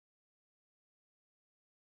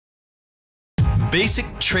Basic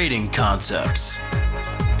trading concepts.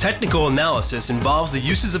 Technical analysis involves the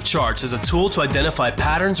uses of charts as a tool to identify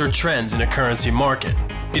patterns or trends in a currency market.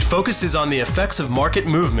 It focuses on the effects of market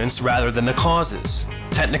movements rather than the causes.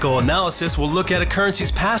 Technical analysis will look at a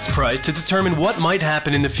currency's past price to determine what might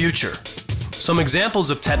happen in the future. Some examples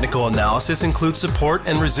of technical analysis include support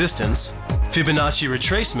and resistance, Fibonacci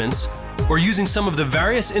retracements, or using some of the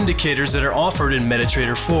various indicators that are offered in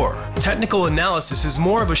MetaTrader 4. Technical analysis is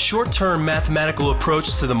more of a short-term mathematical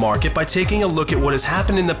approach to the market by taking a look at what has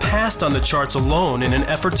happened in the past on the charts alone in an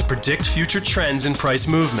effort to predict future trends and price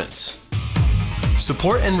movements.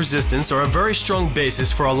 Support and resistance are a very strong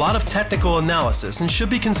basis for a lot of technical analysis and should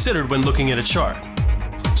be considered when looking at a chart.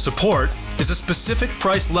 Support is a specific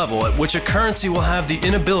price level at which a currency will have the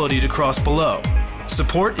inability to cross below.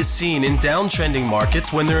 Support is seen in downtrending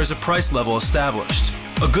markets when there is a price level established.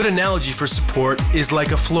 A good analogy for support is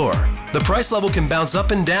like a floor. The price level can bounce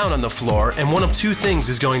up and down on the floor, and one of two things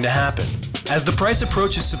is going to happen. As the price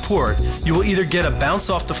approaches support, you will either get a bounce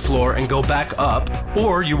off the floor and go back up,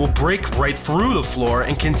 or you will break right through the floor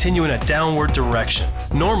and continue in a downward direction.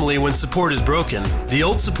 Normally, when support is broken, the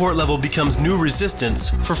old support level becomes new resistance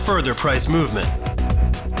for further price movement.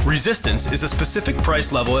 Resistance is a specific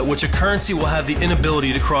price level at which a currency will have the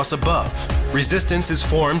inability to cross above. Resistance is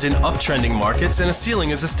formed in uptrending markets and a ceiling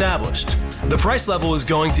is established. The price level is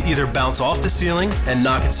going to either bounce off the ceiling and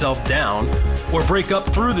knock itself down, or break up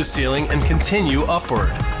through the ceiling and continue upward.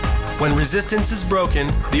 When resistance is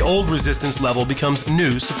broken, the old resistance level becomes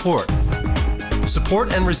new support.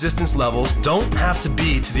 Support and resistance levels don't have to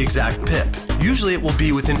be to the exact pip. Usually it will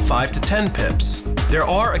be within 5 to 10 pips. There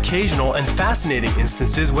are occasional and fascinating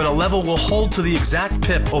instances when a level will hold to the exact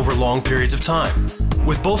pip over long periods of time.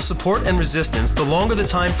 With both support and resistance, the longer the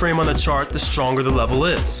time frame on the chart, the stronger the level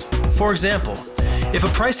is. For example, if a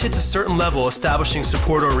price hits a certain level establishing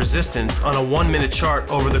support or resistance on a 1-minute chart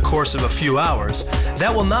over the course of a few hours,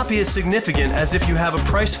 that will not be as significant as if you have a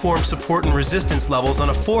price form support and resistance levels on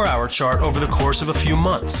a 4-hour chart over the course of a few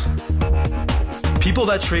months. People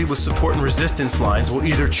that trade with support and resistance lines will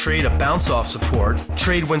either trade a bounce off support,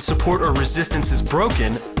 trade when support or resistance is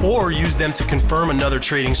broken, or use them to confirm another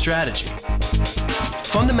trading strategy.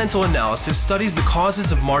 Fundamental analysis studies the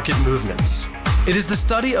causes of market movements. It is the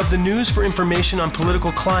study of the news for information on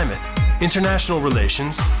political climate, international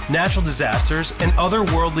relations, natural disasters, and other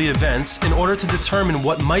worldly events in order to determine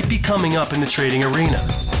what might be coming up in the trading arena.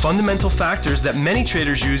 Fundamental factors that many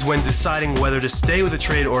traders use when deciding whether to stay with a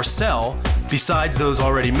trade or sell, besides those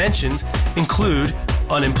already mentioned, include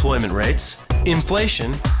unemployment rates,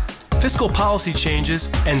 inflation, fiscal policy changes,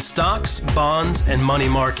 and stocks, bonds, and money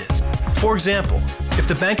markets. For example, if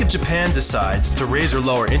the Bank of Japan decides to raise or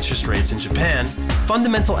lower interest rates in Japan,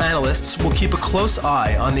 fundamental analysts will keep a close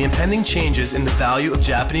eye on the impending changes in the value of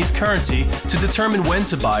Japanese currency to determine when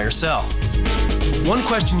to buy or sell. One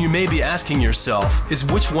question you may be asking yourself is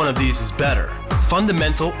which one of these is better,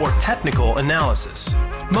 fundamental or technical analysis?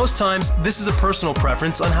 Most times, this is a personal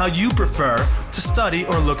preference on how you prefer to study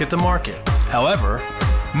or look at the market. However,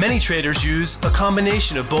 many traders use a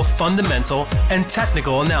combination of both fundamental and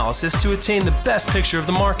technical analysis to attain the best picture of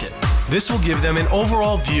the market. This will give them an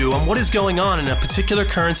overall view on what is going on in a particular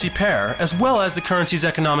currency pair, as well as the currency's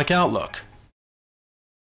economic outlook.